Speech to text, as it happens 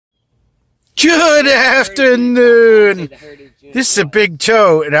Good afternoon. This is a Big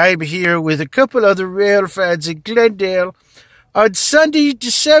Toe, and I'm here with a couple other rail fans in Glendale on Sunday,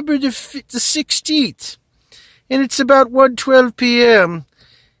 December the 16th. And it's about 1:12 p.m.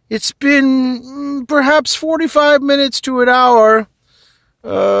 It's been perhaps 45 minutes to an hour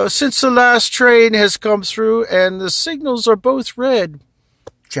since the last train has come through, and the signals are both red.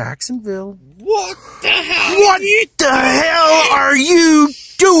 Jacksonville. What the hell? What the hell are you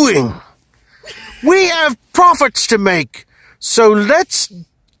doing? We have profits to make, so let's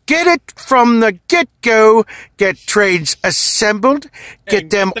get it from the get-go. Get trains assembled,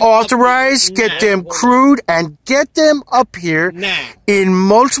 get them authorized, get them crewed, and get them up here in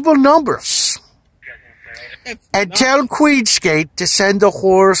multiple numbers. And tell Queensgate to send the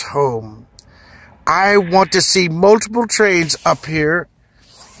whores home. I want to see multiple trains up here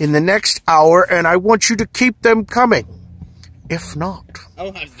in the next hour, and I want you to keep them coming. If not, I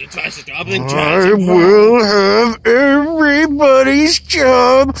will have everybody's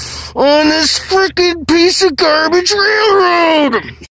job on this freaking piece of garbage railroad.